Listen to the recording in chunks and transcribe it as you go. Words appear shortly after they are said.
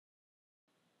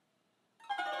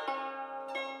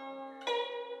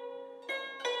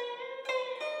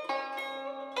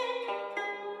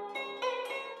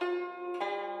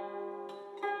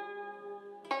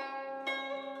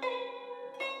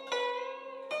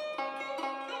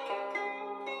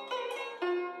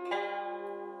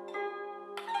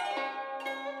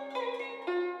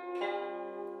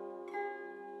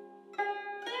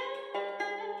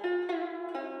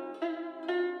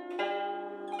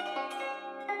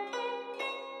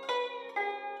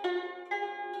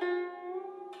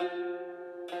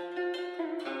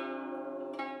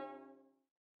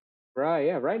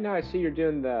yeah, right now I see you're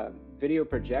doing the video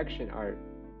projection art.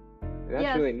 That's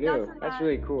Yes, really new. That's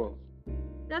really cool.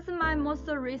 that's my most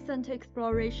recent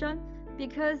exploration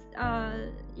because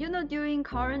during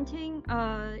quarantine,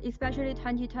 especially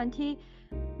 2020,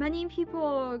 many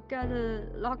people get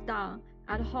locked down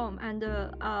at home, and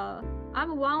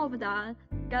I'm one of them.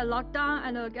 Get locked down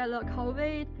and get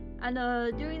COVID, and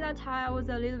during that time I was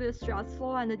a little bit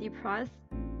stressful and depressed.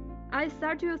 I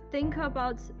start to think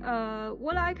about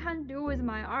what I can do with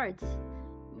my art.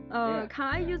 Yeah. Can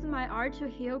I use my art to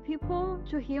heal people,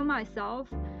 to heal myself?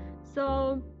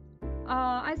 So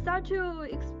I start to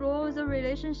explore the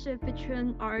relationship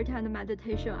between art and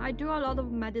meditation. I do a lot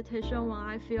of meditation when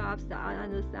I feel upset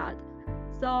and sad.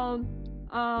 So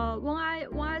when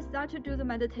I start to do the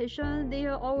meditation,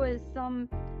 there are always some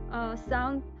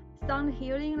sound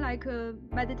healing, like a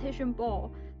meditation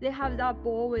ball. They have that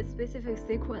ball with specific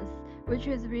sequence, which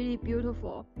is really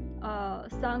beautiful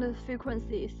sound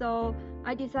frequency. So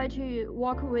I decided to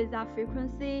work with that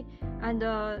frequency and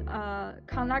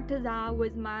connect that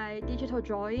with my digital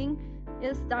drawing.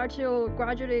 It starts to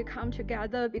gradually come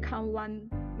together, become one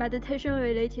meditation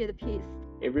related piece.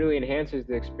 It really enhances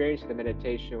the experience of the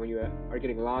meditation when you are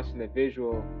getting lost in the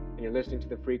visual and you're listening to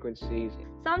the frequencies.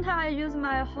 Sometimes I use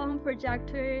my home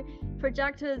projector,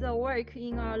 project the work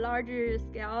in a larger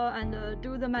scale, and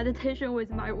do the meditation with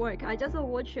my work. I just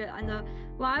watch it, and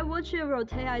when I watch it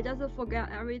rotate, I just forget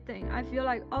everything. I feel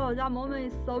like, oh, that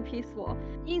moment is so peaceful.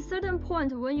 In certain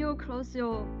point, when you close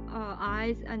your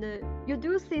eyes, and you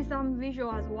do see some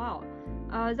visual as well.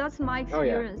 That's my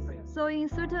experience. Oh, yeah. So in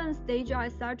certain stage, I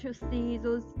start to see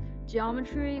those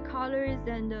geometry, colors,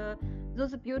 and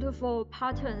those beautiful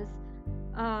patterns.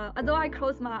 Although I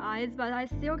close my eyes, but I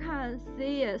still can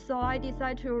see it. So I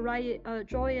decide to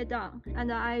draw it down,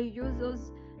 and I use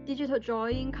those digital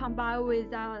drawing combined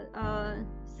with that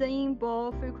singing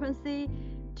ball frequency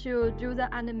to do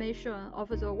the animation of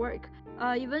the work.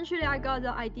 Eventually, I got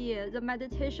the idea. The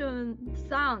meditation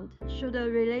sound should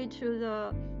relate to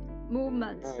the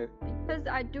movement, because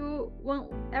I do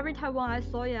every time when I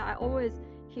saw it, I always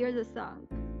hear the sound.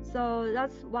 So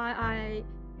that's why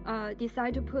I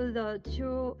decide to put the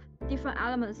two different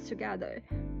elements together.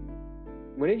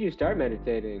 When did you start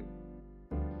meditating?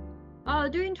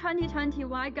 During 2020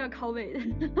 when I got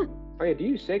COVID. Oh yeah, do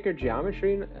you use sacred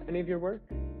geometry in any of your work?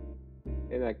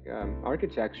 In like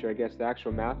architecture, I guess, the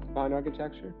actual math behind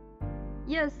architecture?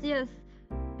 Yes,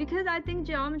 because I think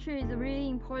geometry is a really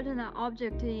important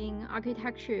object in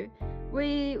architecture.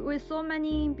 We saw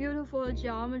many beautiful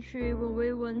geometry when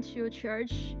we went to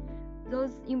church,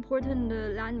 those important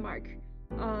landmark.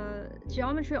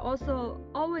 Geometry also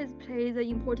always plays an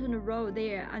important role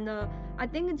there, and I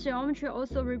think geometry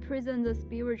also represents the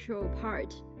spiritual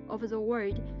part of the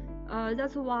world.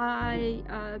 That's why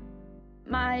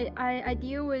I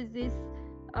deal with this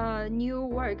new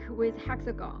work with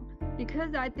hexagon,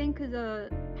 because I think the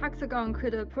hexagon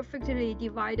could perfectly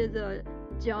divide the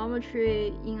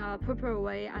geometry in a proper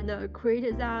way and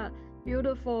create that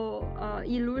beautiful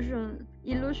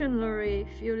illusionary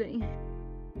feeling.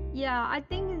 Yeah, I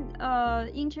think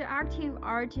interactive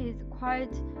art is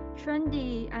quite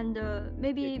trendy and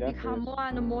maybe become more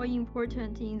and more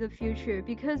important in the future,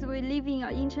 because we live in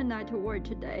an internet world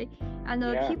today, and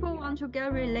people want to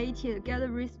get related,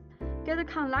 get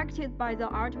connected by the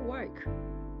artwork.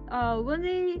 When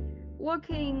they work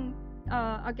in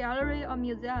a gallery or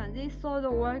museum, they saw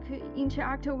the work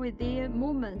interact with their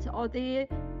movement or the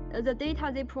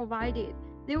data they provided.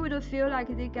 They would feel like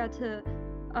they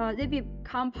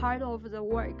become part of the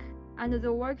work, and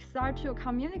the work start to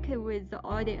communicate with the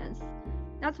audience.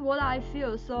 That's what I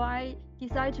feel. So I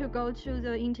decided to go to the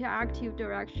interactive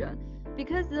direction,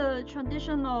 because the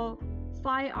traditional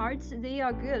fine arts, they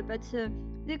are good, but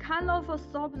they kind of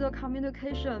stop the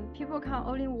communication. People can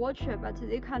only watch it, but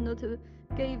they cannot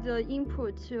give the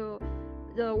input to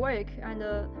the work and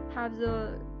have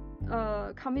the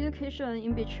communication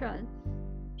in between.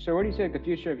 So where do you see like the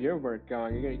future of your work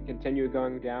going? You're going to continue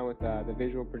going down with the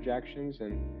visual projections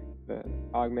and the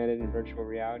augmented and virtual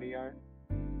reality art?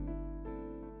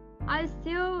 I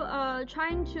still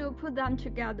trying to put them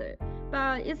together,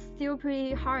 but it's still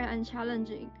pretty hard and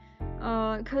challenging.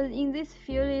 Because in this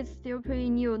field it's still pretty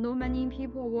new. Not many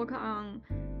people work on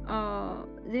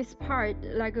this part,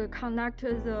 like connect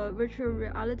the virtual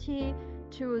reality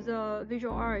to the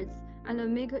visual arts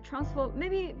and make a transfer.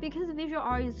 Maybe because visual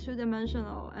art is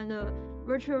two-dimensional and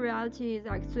virtual reality is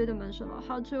like three-dimensional.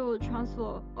 How to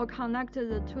transfer or connect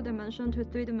the two-dimension to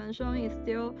three-dimension is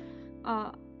still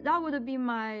that would be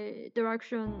my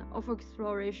direction of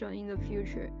exploration in the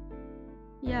future.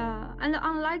 Yeah, and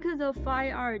unlike the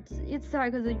fine art, it's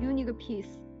like the unique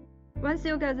piece. Once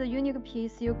you get the unique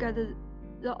piece, you get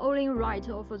the owning right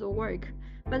of the work.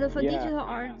 But for digital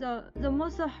art, the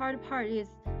most hard part is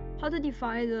how to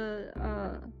define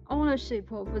the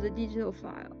ownership of the digital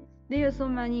file. There are so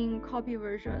many copy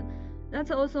versions.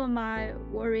 That's also my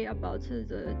worry about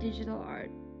the digital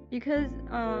art, because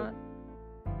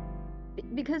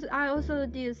I also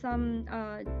did some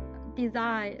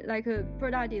design, like a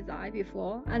product design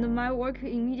before, and my work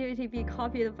immediately be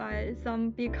copied by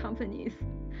some big companies.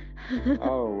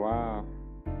 Oh wow.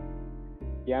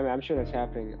 Yeah, I mean, I'm sure that's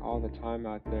happening all the time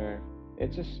out there.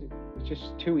 It's just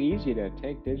too easy to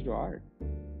take digital art.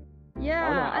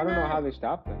 Yeah, I don't know how they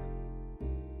stop that.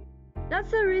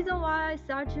 That's the reason why I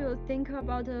start to think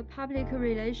about public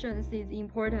relations is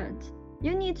important.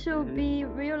 You need to be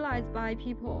realized by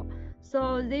people,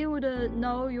 so they would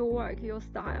know your work, your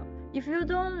style. If you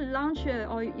don't launch it,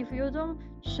 or if you don't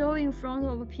show in front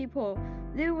of people,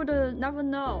 they would never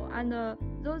know. And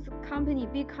those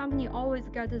big company, always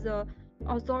get the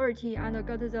authority and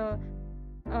get the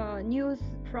news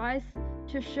price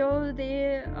to show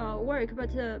their work.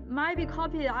 But might be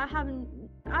copied. I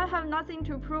have nothing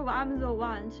to prove. I'm the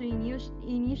one to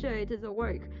initiate the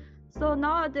work. So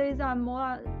nowadays, I'm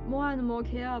more and more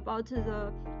care about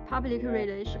the public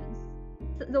relations.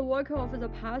 The work of the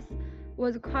past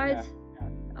was quite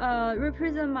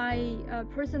represent my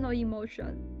personal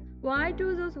emotion. When I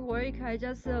do those work, I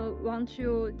just want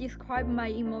to describe my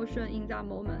emotion in that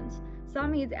moment.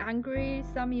 Some is angry,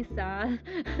 some is sad,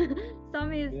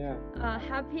 some is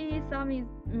happy, some is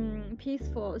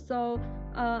peaceful. So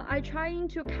I trying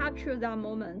to capture that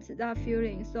moment, that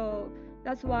feeling. So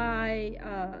that's why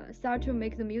I start to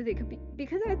make the music,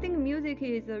 because I think music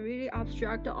is a really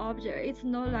abstract object. It's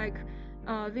not like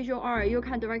visual art. You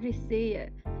can directly see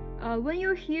it. When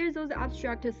you hear those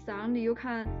abstract sound, you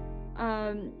can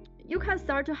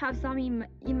start to have some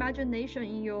imagination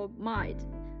in your mind.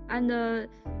 And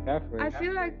I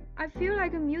feel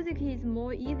like music is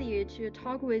more easier to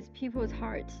talk with people's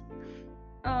heart.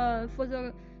 For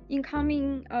the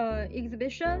incoming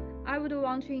exhibition, I would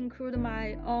want to include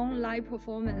my own live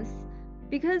performance,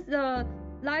 because the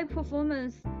live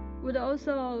performance would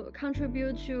also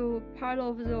contribute to part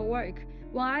of the work.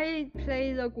 When I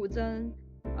play the Guzheng,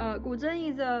 Guzheng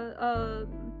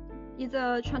is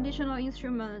a traditional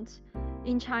instrument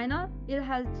in China. It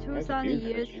has 2,000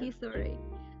 years history.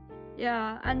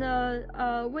 Yeah, and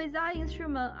with that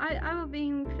instrument, I've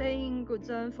been playing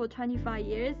Guzheng for 25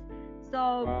 years.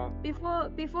 So before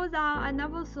that, I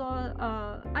never saw.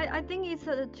 I think it's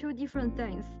two different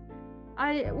things.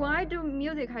 When I do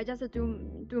music, I just do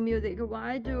music. When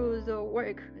I do the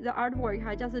work, the artwork,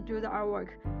 I just do the artwork.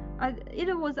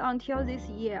 It was until this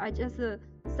year I just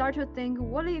start to think,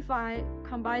 what if I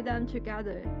combine them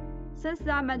together? Since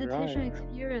that meditation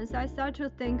experience, I start to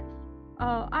think,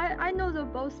 I know the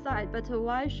both sides, but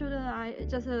why shouldn't I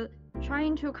just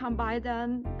trying to combine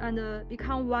them and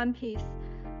become one piece?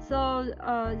 So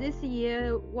this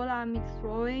year, what I'm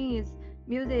exploring is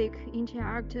music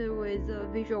interacted with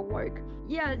visual work.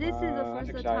 Yeah, this is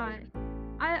the first time.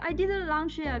 I didn't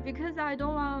launch it because I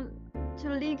don't want to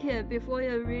leak it before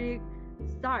it really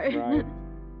starts. Right.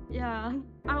 Yeah,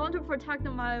 I want to protect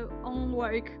my own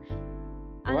work.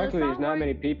 Well, luckily, there's not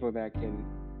many people that can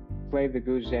play the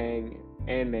Guzheng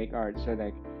and make art, so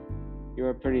like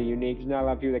you're pretty unique. There's not a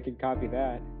lot of people that can copy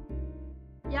that.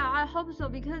 Yeah, I hope so,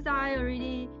 because I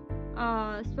already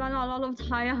spent a lot of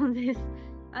time on this,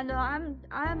 and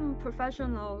I'm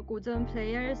professional Guzheng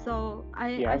player, so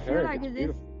I feel like this.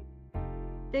 Beautiful.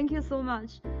 Thank you so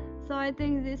much. So I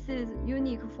think this is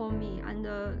unique for me, and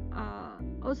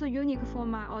also unique for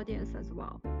my audience as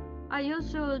well. I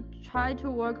used to try to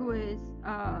work with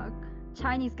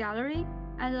Chinese gallery,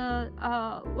 and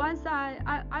once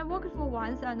I worked for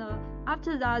once, and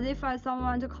after that they find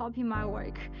someone to copy my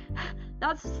work.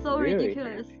 That's so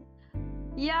ridiculous.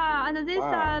 Yeah, and this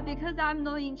because I'm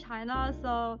not in China,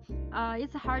 so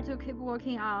it's hard to keep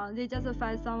working on. They just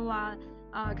find someone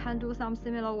can do some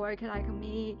similar work like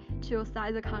me to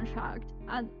sign the contract.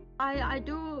 And I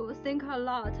do think a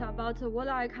lot about what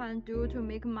I can do to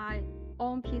make my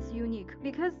own piece unique,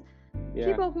 because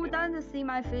people who doesn't see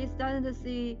my face, doesn't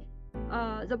see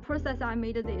the process I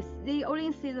made this, they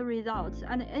only see the results,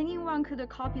 and anyone could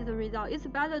copy the result. It's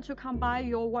better to combine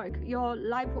your work, your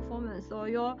live performance, or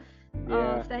your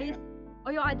face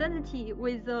or your identity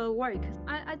with the work.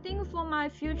 I think for my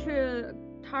future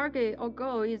target or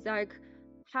goal is like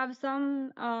have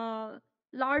some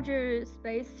larger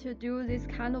space to do this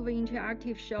kind of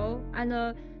interactive show,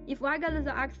 and if I get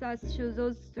the access to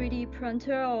those 3D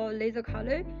printer or laser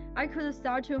color, I could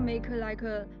start to make like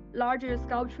a larger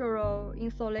sculptural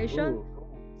installation.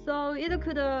 So it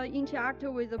could interact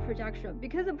with the projection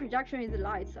because the projection is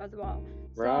lights as well.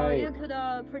 So Right. it could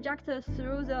project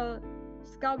through the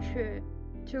sculpture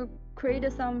to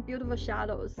create some beautiful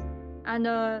shadows, and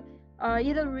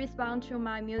it respond to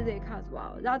my music as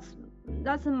well.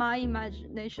 That's my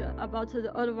imagination about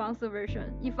the advanced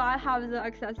version. If I have the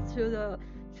access to the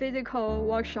physical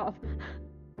workshop.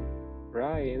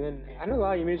 Right, and then I know a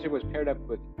lot of your music was paired up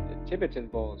with Tibetan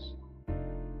bowls,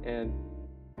 and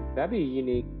that'd be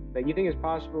unique. Like, you think it's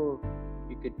possible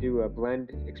you could do a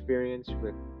blend experience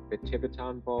with the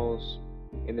Tibetan bowls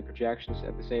in the projections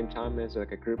at the same time as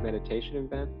like a group meditation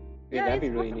event? Yeah, that'd be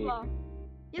it's really possible.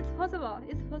 neat. It's possible.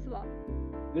 It's possible.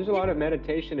 There's a lot of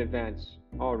meditation events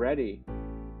already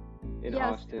in Yes.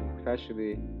 Austin,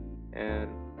 especially, and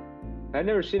I've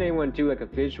never seen anyone do like a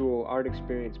visual art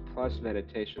experience plus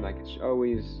meditation. Like, it's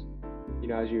always, you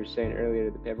know, as you were saying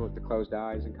earlier, everyone with the closed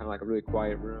eyes and kind of like a really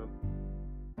quiet room.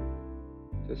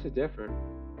 So this is different.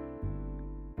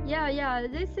 Yeah.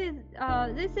 This is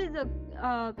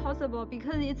possible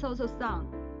because it's also sound.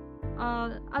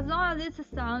 As long as it's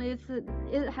sound,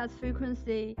 it has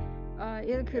frequency.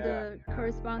 It could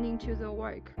corresponding to the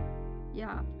work.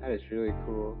 Yeah. That is really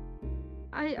cool.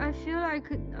 I feel like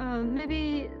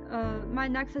maybe my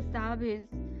next step is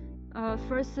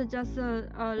first just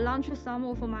launch some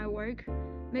of my work,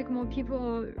 make more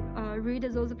people read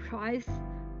those price,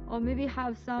 or maybe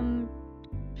have some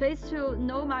place to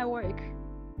know my work.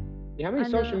 Yeah, how many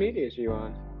social medias are you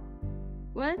on?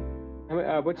 What?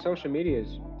 What social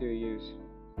medias do you use?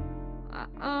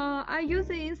 I use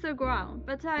Instagram,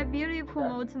 but I barely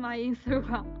promote my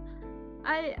Instagram.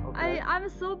 I'm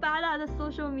so bad at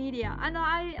social media, and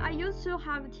I used to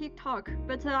have TikTok,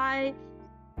 but I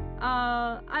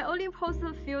only post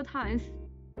a few times.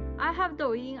 I have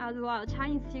Douyin as well,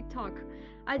 Chinese TikTok.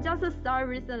 I just started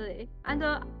recently, and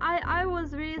I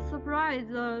was really surprised.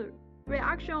 The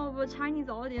reaction of the Chinese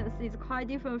audience is quite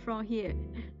different from here.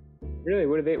 Really?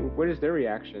 What is their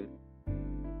reaction?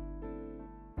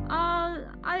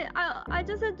 I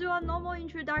just do a normal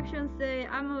introduction, say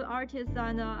I'm an artist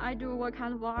and I do what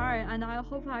kind of art, and I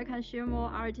hope I can share more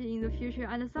art in the future.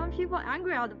 And some people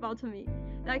angry about me,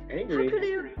 like, angry? How could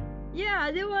you?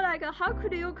 Yeah, they were like, how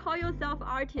could you call yourself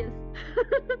artist?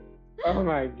 Oh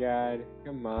my God!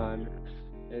 Come on.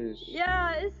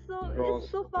 Yeah, it's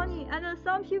so funny. And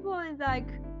some people is like,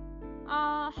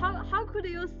 how could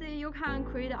you say you can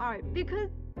create art? Because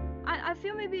I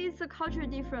feel maybe it's a cultural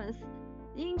difference.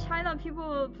 In China,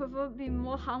 people prefer be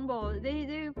more humble.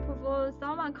 They prefer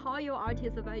someone call you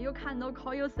artist, but you cannot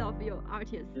call yourself your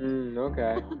artist.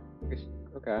 Okay.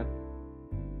 Okay.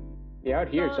 Yeah, out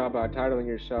here it's all about titling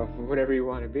yourself whatever you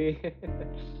want to be.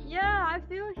 Yeah, I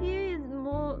feel here is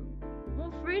more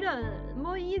freedom,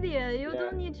 more easier. You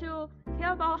don't need to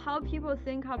care about how people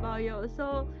think about you.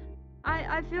 So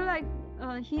I feel like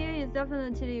here is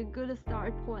definitely a good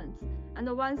start point. And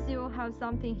once you have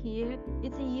something here,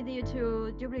 it's easier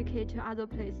to duplicate to other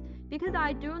places. Because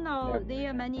I do know there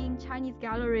are many Chinese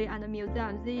gallery and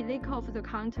museums, they leak off the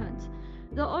content.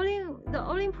 The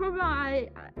only problem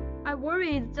I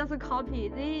worry is just a copy.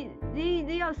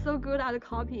 They are so good at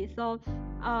copy. So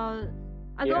there's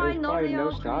probably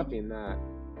no stopping that.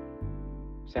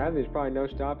 Sadly, there's probably no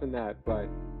stopping that. But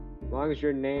as long as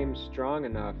your name's strong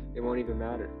enough, it won't even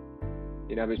matter.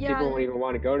 You know, because people won't even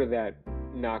want to go to that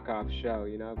knockoff show.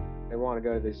 You know, they want to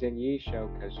go to the Xinye show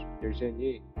because you're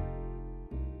Xinye.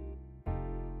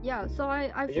 Yeah, so I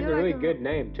feel you have a really good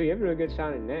name too. You have a really good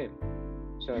sounding name.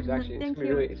 So it's actually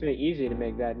it's really easy to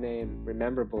make that name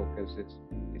memorable because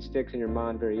it sticks in your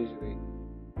mind very easily.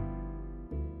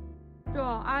 Sure,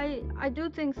 I do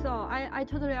think so. I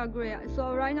totally agree.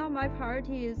 So right now my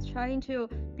priority is trying to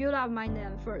build up my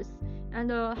name first and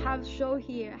have show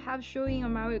here, have show in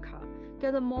America,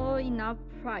 get more enough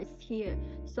price here.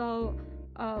 So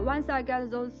once I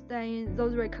get those things,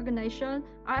 those recognition,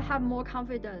 I have more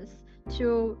confidence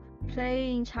to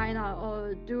play in China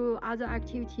or do other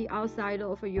activity outside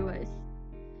of US.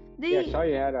 I saw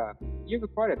you have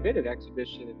quite a bit of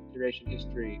exhibition and curation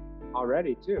history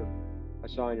already too. I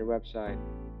saw on your website.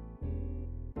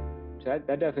 So that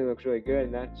definitely looks really good,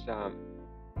 and that's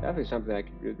definitely something I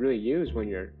could really use when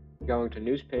you're going to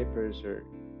newspapers or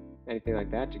anything like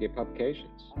that to get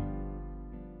publications.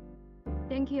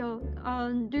 Thank you.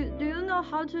 Do you know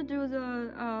how to do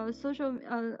the social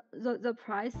the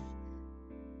price?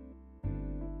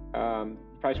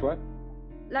 Price what?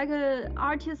 Like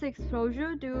artist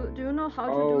exposure. Do you know how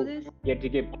to do this? Yeah, to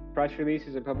get press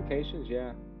releases and publications.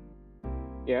 Yeah,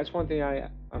 that's one thing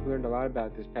I've learned a lot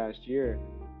about this past year,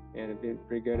 and I've been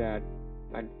pretty good at.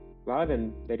 A lot of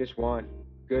them, they just want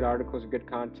good articles and good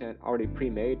content already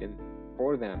pre-made, and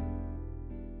for them.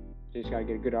 So you just gotta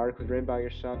get good articles written by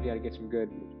yourself. You gotta get some good,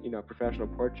 professional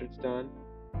portraits done,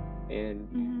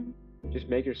 and just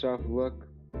make yourself look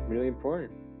really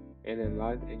important. And then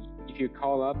and if you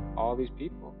call up all these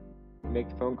people, make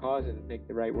the phone calls and make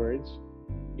the right words,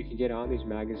 you can get on these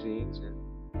magazines and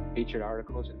featured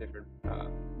articles in different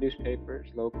newspapers,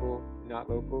 local, not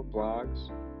local, blogs.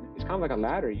 It's kind of like a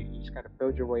ladder. You just got to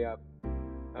build your way up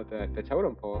of the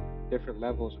totem pole, different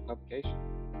levels of publication.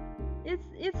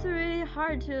 It's really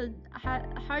hard to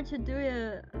do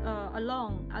it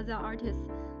alone as an artist,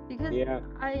 because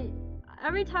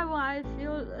every time when I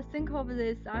think of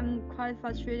this, I'm quite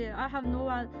frustrated. I have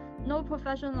no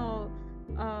professional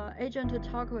agent to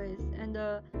talk with, and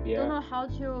don't know how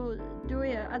to do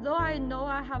it. Although I know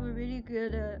I have a really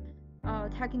good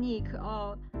technique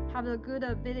or have a good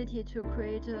ability to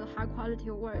create high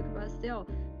quality work, but still,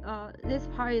 this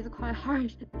part is quite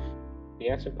hard.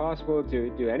 Yeah, it's impossible to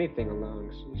do anything alone,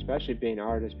 especially being an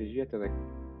artist, because you have to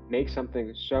make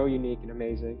something so unique and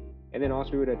amazing, and then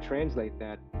also be able to translate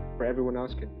that for everyone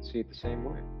else can see it the same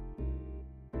way.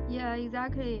 Yeah,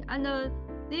 exactly. And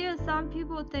there are some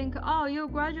people think, oh, you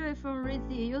graduate from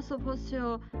RISD, you're supposed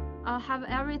to have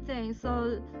everything,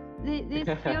 so they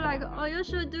feel like, oh, you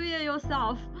should do it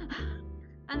yourself.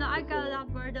 And I got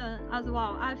that burden as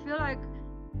well. I feel like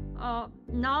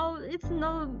now it's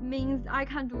no means I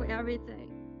can do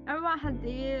everything. Everyone has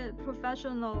their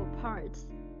professional parts.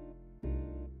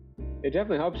 It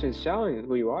definitely helps in selling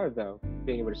who you are, though.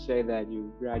 Being able to say that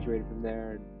you graduated from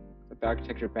there and the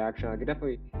architecture background,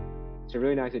 it's a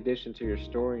really nice addition to your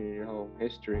story and your whole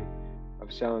history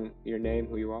of selling your name,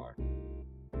 who you are.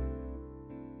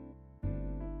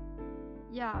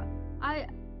 Yeah, I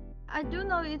do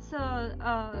know it's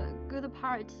a good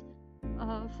part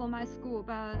for my school,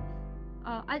 but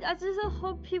I just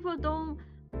hope people don't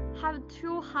have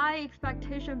too high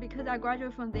expectation because I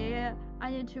graduated from there.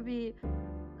 I need to be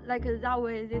like that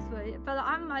way, this way. But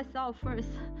I'm myself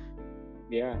first.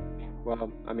 Yeah,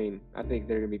 well, I think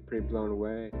they're gonna be pretty blown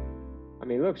away.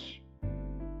 It looks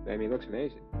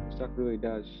amazing. The stuff really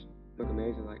does look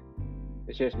amazing. Like,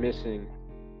 it's just missing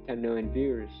 10 million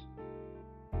viewers.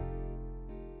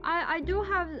 I do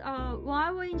have when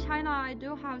I was in China, I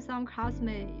do have some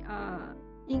classmates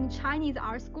in Chinese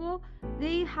art school.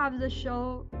 They have the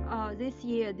show this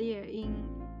year there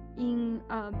in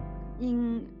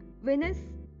Venice.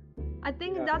 I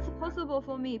think that's possible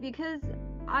for me because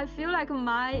I feel like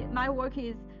my work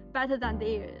is better than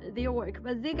their work,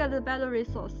 but they got a better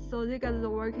resource, so they got the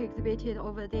work exhibited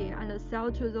over there and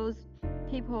sell to those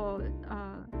people.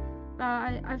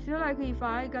 But I feel like if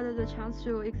I got the chance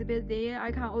to exhibit there,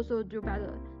 I can also do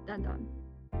better than them.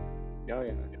 Oh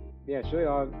yeah, it's really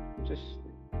all just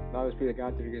a lot of those people that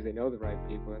got there because they know the right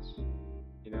people. That's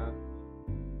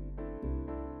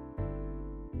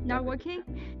Networking.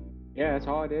 Yeah, that's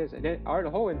all it is. And the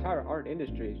whole entire art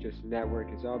industry is just network.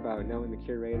 It's all about knowing the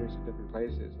curators of different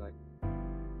places. Like,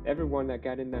 everyone that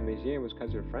got in that museum was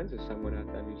because they're friends with someone at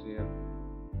that museum.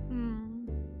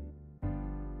 For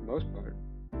the most part.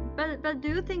 But do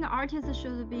you think artists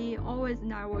should be always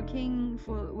networking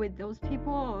with those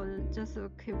people, or just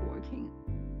keep working?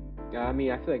 Yeah, I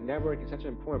feel like networking is such an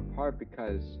important part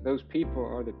because those people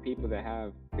are the people that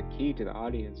have the key to the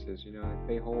audiences.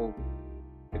 They hold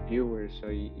the viewers, so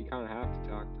you kind of have to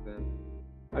talk to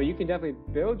them. You can definitely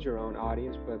build your own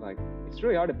audience, but it's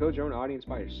really hard to build your own audience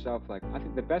by yourself. I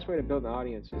think the best way to build an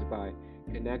audience is by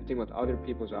connecting with other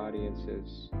people's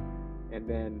audiences, and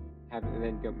then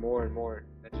get more and more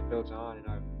that builds on, and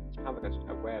it's kind of like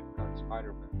a web, kind of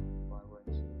spider web in a lot of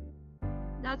ways.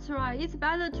 That's right. It's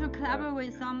better to collaborate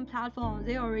with some platforms.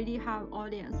 They already have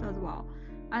audience as well,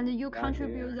 and you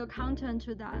contribute the content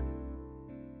to that.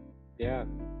 Yeah.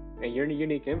 And your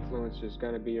unique influence is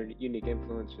going to be your unique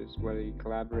influences, whether you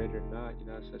collaborate or not,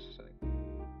 so it's just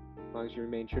as long as you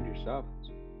remain true to yourself,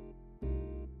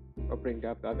 opening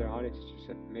up the other audiences is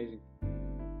just amazing.